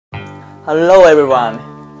Hello everyone.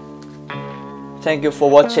 Thank you for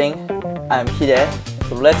watching. I'm Hide.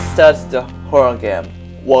 So let's start the horror game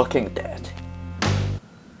Walking Dead.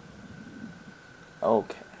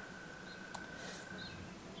 Okay.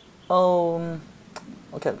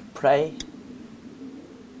 Okay, play.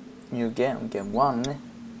 New game, game 1.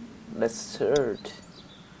 Let's start.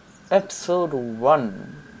 Episode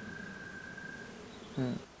 1.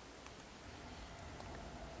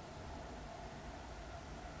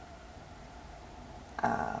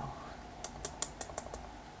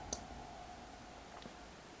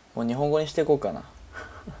もう日本語にしていこうかな。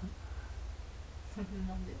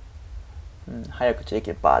なんで？早口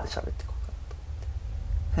でバーで喋っていこ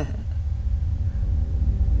うかなと思っ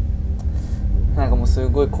て。なんかもうす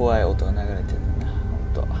ごい怖い音が流れてるな、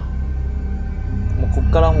本当。もうこ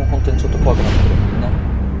っからもう本当にちょっと怖くなってくるもんね。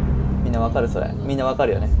みんなわかるそれ？みんなわか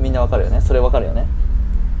るよね？みんなわかるよね？それわかるよね？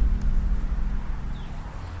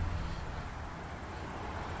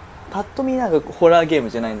パッと見なんかホラーゲーム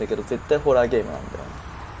じゃないんだけど、絶対ホラーゲームなんだよね。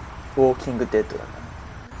ウォーキングデッドだか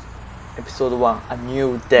ら。エピソード1 A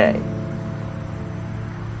New Day。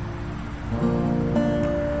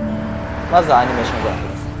まずはアニメーションご覧く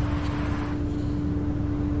ださ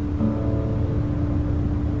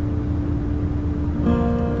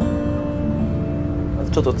い。ま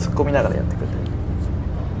ずちょっと突っ込みながらやってくれてる。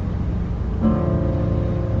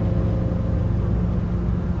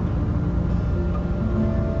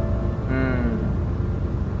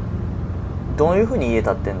どういう風に家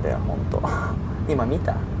建ってんだよ、ほんと。今見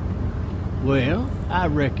た？ Well, I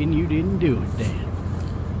reckon you didn't do it then.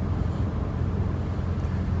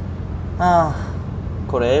 ああ、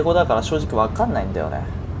これ英語だから正直わかんないんだよね。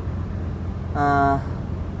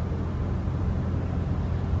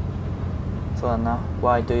そうだな。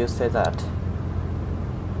Why do you say that?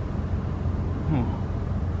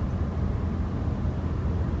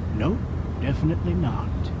 No, definitely not.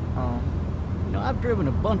 You know, I've driven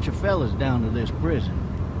a bunch of fellas down to this prison.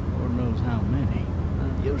 Lord knows how many.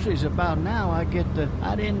 Usually it's about now I get the,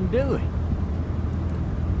 I didn't do it.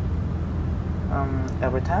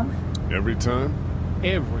 Every time? Every time?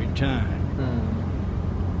 Every time.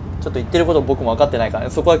 ちょっと言ってること僕も分かってないから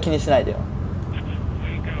ね。そこは気にしないでよ。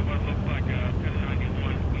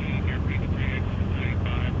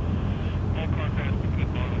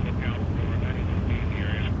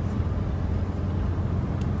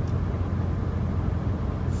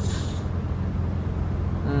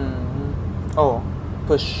Oh,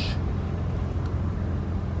 push.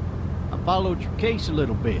 I followed your case a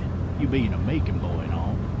little bit, you being a making boy and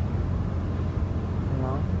all.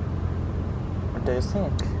 No. What do you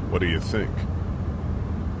think? What do you think?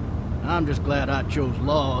 I'm just glad I chose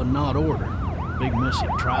law and not order. Big messy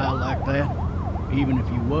trial like that. Even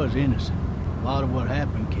if you was innocent, a lot of what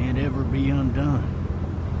happened can't ever be undone.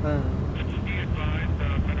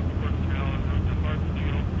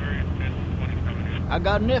 I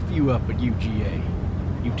got a nephew up at UGA.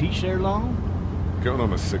 You teach there long? Going on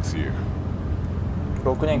my 6th year.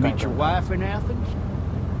 You meet your wife in Athens?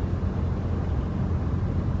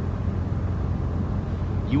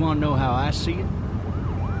 You want to know how I see it?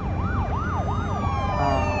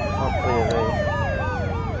 Not really.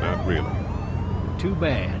 Not really. Too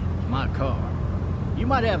bad. It's my car. You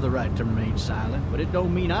might have the right to remain silent, but it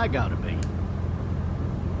don't mean I gotta be.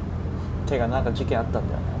 てかなんか事件あったん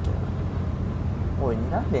だよね。おい、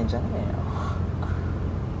睨んでんじゃねえよ。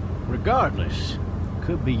Regardless,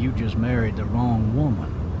 could be you just married the wrong woman.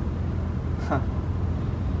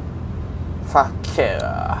 Fuck you.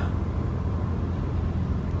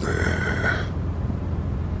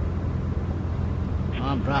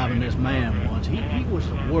 I'm driving this man once. He was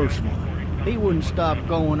the worst one. He wouldn't stop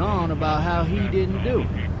going on about how he didn't do it.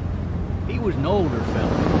 He was an older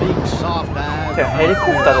fella, big soft eyes. てかヘリコ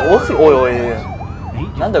プターが多すぎ、おいおい。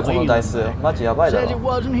なんだよこの台数、マジやばいだろ。Says it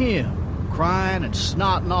wasn't him, crying and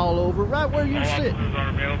snotting all over right where you're sitting.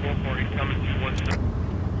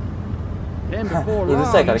 Then before long, he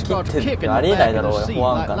starts kicking the back of the seat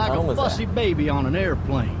like a fussy baby on an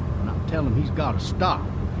airplane. And I tell him he's got to stop.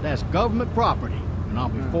 That's government property, and I'll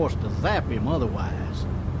be forced to zap him otherwise.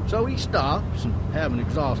 So he stops, and having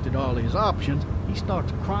exhausted all his options, he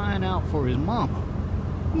starts crying out for his mama.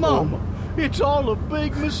 Mama! It's all a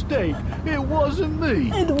big mistake. It wasn't me.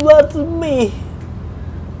 It wasn't me.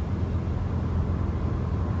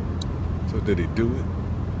 So did he do it?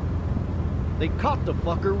 They caught the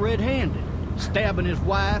fucker red-handed, stabbing his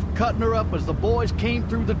wife, cutting her up as the boys came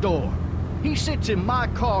through the door. He sits in my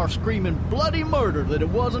car screaming bloody murder that it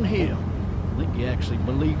wasn't him. I think he actually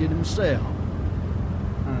believed it himself.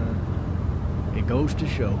 It goes to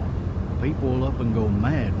show, people will up and go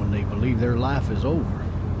mad when they believe their life is over.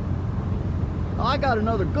 I got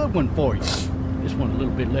another good one for you. This one a little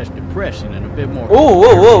bit less depressing and a bit more. Oh,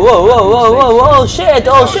 whoa, whoa, whoa, whoa, whoa, whoa, whoa, shit,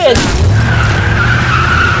 oh shit!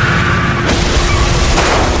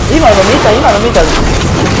 今の見た、明らか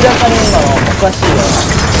に今のおかしいよな。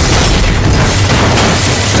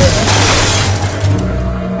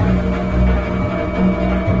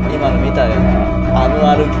今の見たよな。あの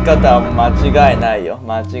歩き方は間違いないよ。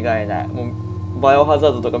間違いない。もうバイオハザ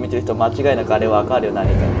ードとか見てる人間違いなくあれ分かるよ、何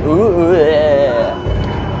か。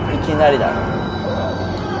いきなりだな。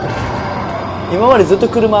今までずっと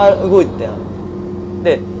車動いてたよ。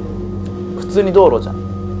で普通に道路じゃん。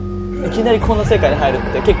いきなりこんな世界に入るっ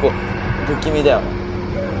て結構不気味だよね。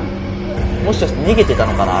もしかして逃げてた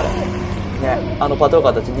のかな、あれね。あのパトロー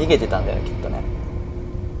カーたち逃げてたんだよね、きっとね。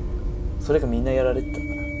それがみんなやられてたん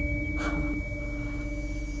だな。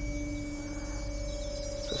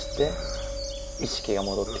そして意識が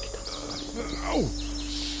戻ってきた。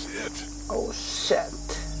Oh shit。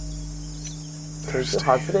手錠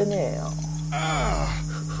外れねえよ。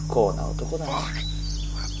不幸な男だな。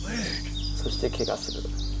そして怪我する。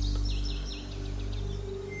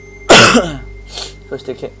そし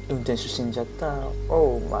て運転手死んじゃった。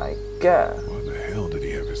Oh my god. Why the hell did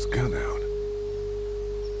he have his gun out?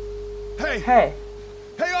 Hey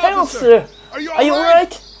officer, are you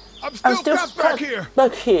alright? I'm still back here.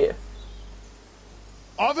 Back here.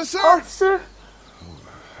 Officer? Officer?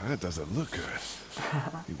 Oh, that doesn't look good.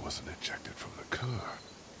 He wasn't ejected from the car.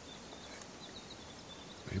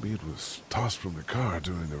 Maybe it was tossed from the car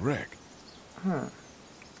during the wreck.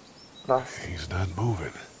 He's not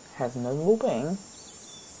moving. Has no moving.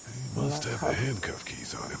 He must have the handcuff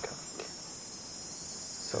keys on him.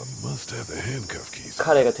 He must have the handcuff keys.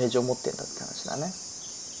 彼が手錠を持ってんだって話だね。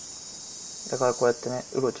だからこうやってね、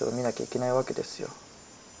うろちょろ見なきゃいけないわけですよ。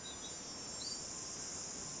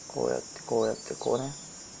こうやってこうやってこうね、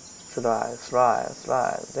スライスライス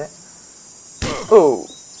ライで、おう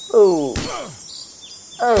おうおうおう。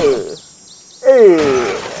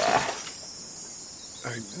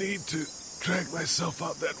I need to drag myself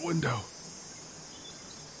out that window.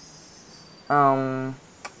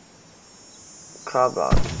 Crab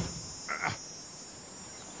rod.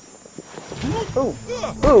 Oh,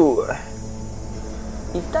 oh.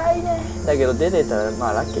 痛いね。だけど出てたらま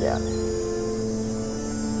あラッキーだよね。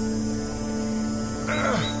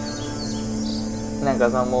なん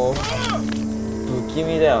かさ、もう不気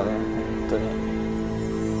味だよね、本当に。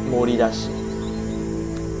森だし、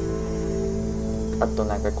あと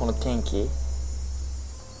なんかこの天気、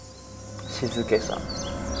静けさ、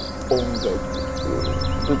音楽、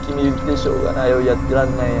不気味でしょうがないよ。やってら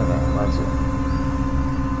んないよね、マジ。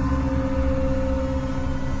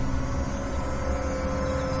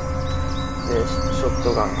でショッ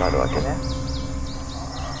トガンがあるわけね。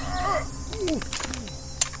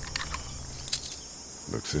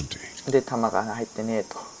で弾が入ってねえ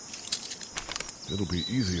と。It'll be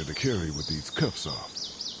easier to carry with these cuffs off.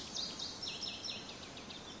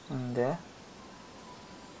 んで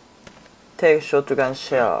Take shotgun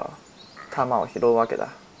shell。弾を拾うわけだ。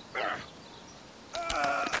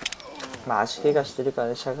まあ足怪我してるから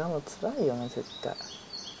ね、しゃがむつらいよね絶対。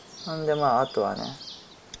なんでまああとはね、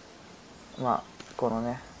まあこの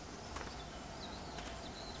ね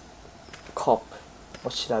コップ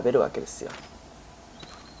を調べるわけですよ。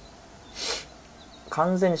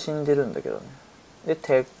完全に死んでるんだけどね。で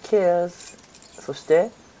Take care。 そして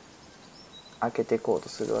開けていこうと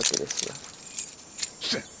するわけですよ。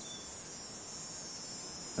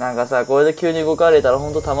なんかさ、これで急に動かれたらほ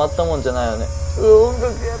んとたまったもんじゃないよね。音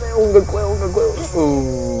楽やべえ、音楽怖い、音楽怖い。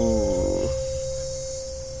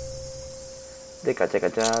でガチャガ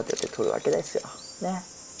チャってやって取るわけですよね。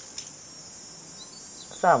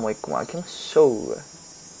さあもう一個も開けましょう。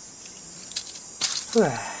ふぅ、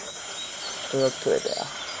うわ取れたよ。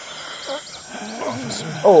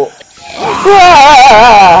おう、うわ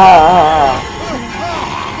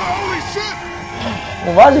ー、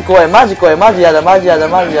もうマジ怖い、マジ怖い、マジやだ、マジやだ、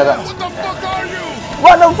マジやだ。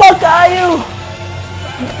What the fuck are you?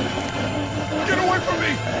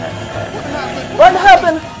 What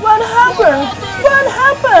happened? What happened? What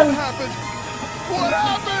happened? What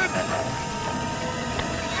happened?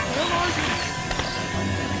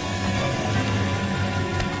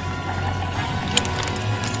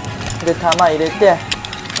 で弾入れて、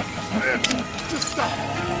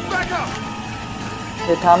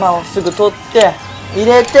で弾をすぐ取って入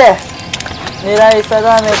れて狙い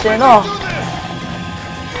定めての、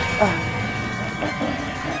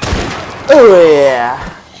ういや、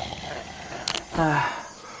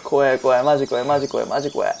怖い怖い、マジ怖い、マジ怖い、マジ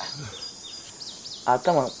怖い。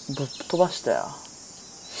頭ぶっ飛ばしたよ。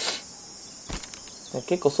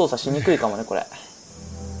結構操作しにくいかもねこれ。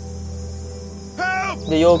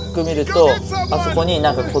でよく見るとあそこに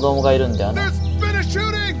なんか子供がいるんだよね。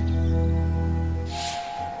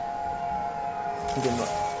でも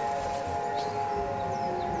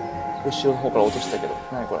後ろの方から落としたけど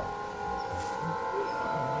何これ。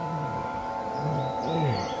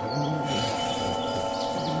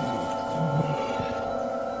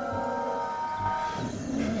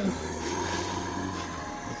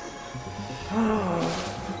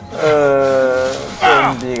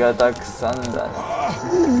ゾンビがたくさんだね。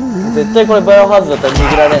絶対これバイオハザードだったら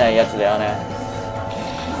逃げられないやつだよね。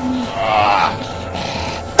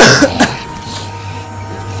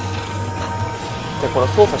でこれ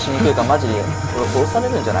操作しにくいからマジでこれ殺され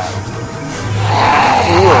るんじゃないの。そ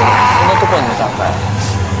んなとこにいたんかい。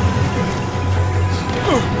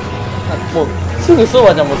もうすぐそ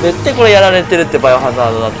ばじゃん。もう絶対これやられてるってバイオハザ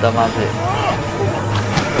ードだったらマジ。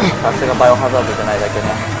さすがバイオハザードじゃないだけね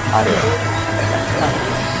あるよ。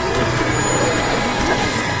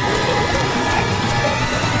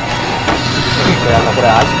これ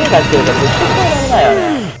足手がしてるから絶対変えられないよ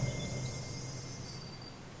ね。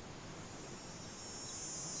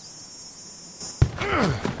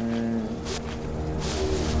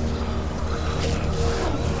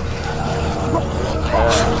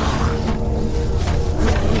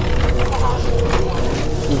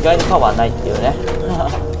意外にパワーないっていうね。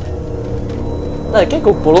だから結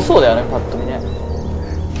構ボロそうだよねパッと見ね。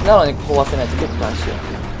なのに壊せないと結構大事よ。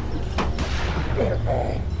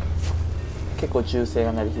結構銃声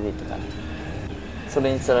が鳴り響いてたね。そ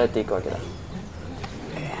れにつられていくわけだ。や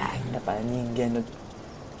っぱね人間の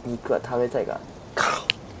肉は食べたいからね。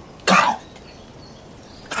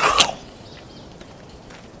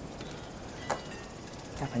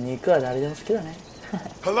やっぱ肉は誰でも好きだね。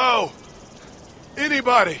Hello?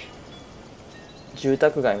 Anybody? 住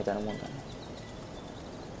宅街みたいなもんだね。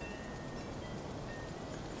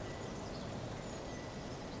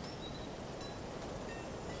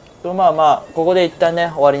まあまあここで一旦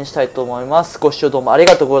ね終わりにしたいと思います。ご視聴どうもあり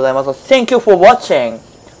がとうございます。Thank you for watching.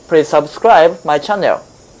 Please subscribe my channel.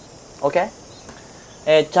 OK?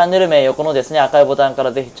 チャンネル名横のですね赤いボタンか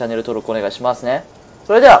らぜひチャンネル登録お願いしますね。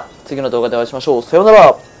それでは次の動画でお会いしましょう。さような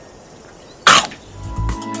ら。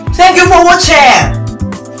Thank you for watching.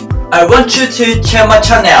 I want you to check my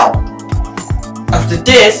channel. After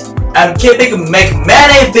this, I'm keeping make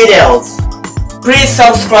many videos. Please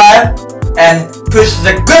subscribe and push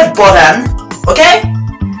the good button. Okay?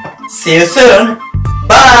 See you soon.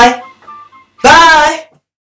 Bye. Bye.